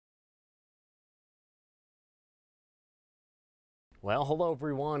Well, hello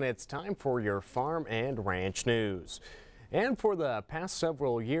everyone. It's time for your farm and ranch news. And for the past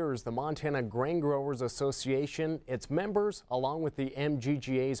several years, the Montana Grain Growers Association, its members, along with the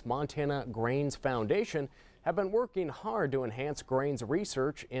MGGA's Montana Grains Foundation, have been working hard to enhance grains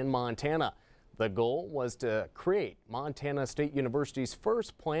research in Montana. The goal was to create Montana State University's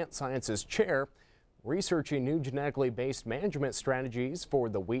first plant sciences chair, researching new genetically based management strategies for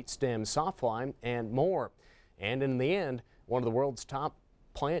the wheat stem softline and more. And in the end, one of the world's top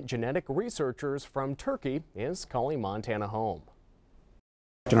plant genetic researchers from Turkey is calling Montana home.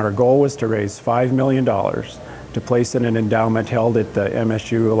 And our goal was to raise $5 million to place in an endowment held at the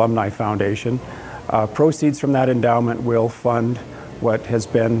MSU Alumni Foundation. Proceeds from that endowment will fund what has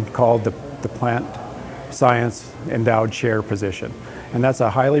been called the Plant Science Endowed Chair position. And that's a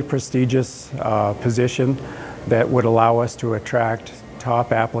highly prestigious position that would allow us to attract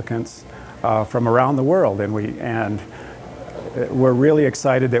top applicants from around the world. And we're really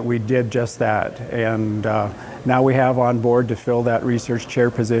excited that we did just that. And now we have on board to fill that research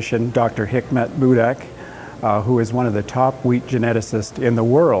chair position Dr. Hikmet Budak, who is one of the top wheat geneticists in the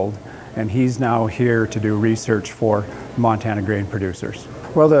world. And he's now here to do research for Montana grain producers.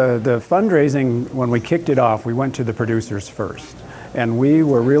 Well, the fundraising, when we kicked it off, we went to the producers first. And we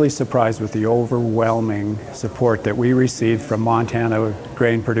were really surprised with the overwhelming support that we received from Montana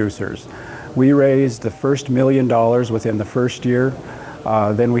grain producers. We raised the first $1 million within the first year.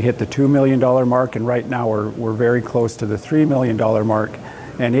 Then we hit the $2 million mark, and right now we're very close to the $3 million mark.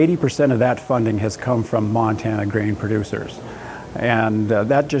 And 80% of that funding has come from Montana grain producers. And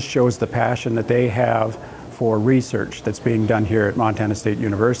that just shows the passion that they have for research that's being done here at Montana State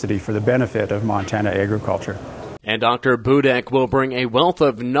University for the benefit of Montana agriculture. And Dr. Budak will bring a wealth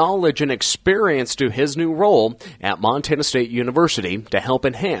of knowledge and experience to his new role at Montana State University to help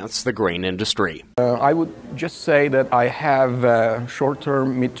enhance the grain industry. I would just say that I have a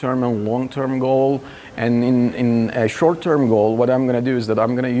short-term, mid-term, and long-term goal. And in a short-term goal, what I'm going to do is that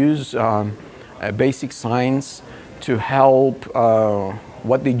I'm going to use basic science to help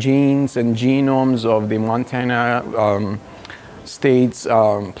what the genes and genomes of the Montana state's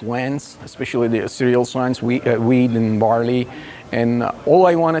plants, especially the cereal plants, wheat and barley. And all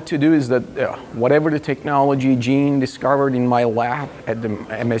I wanted to do is that whatever the technology gene discovered in my lab at the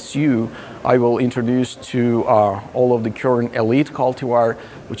MSU, I will introduce to all of the current elite cultivar,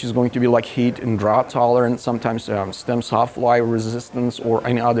 which is going to be like heat and drought tolerant, sometimes stem softfly resistance, or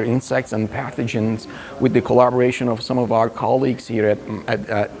any other insects and pathogens, with the collaboration of some of our colleagues here at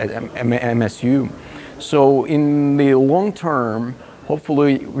MSU. So in the long term,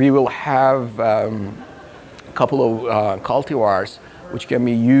 hopefully we will have a couple of cultivars which can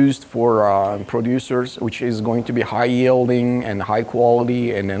be used for producers, which is going to be high yielding and high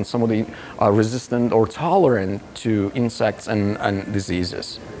quality, and then some of the resistant or tolerant to insects and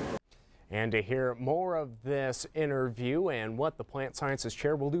diseases. And to hear more of this interview and what the Plant Sciences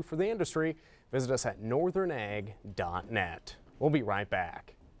Chair will do for the industry, visit us at northernag.net. We'll be right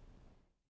back.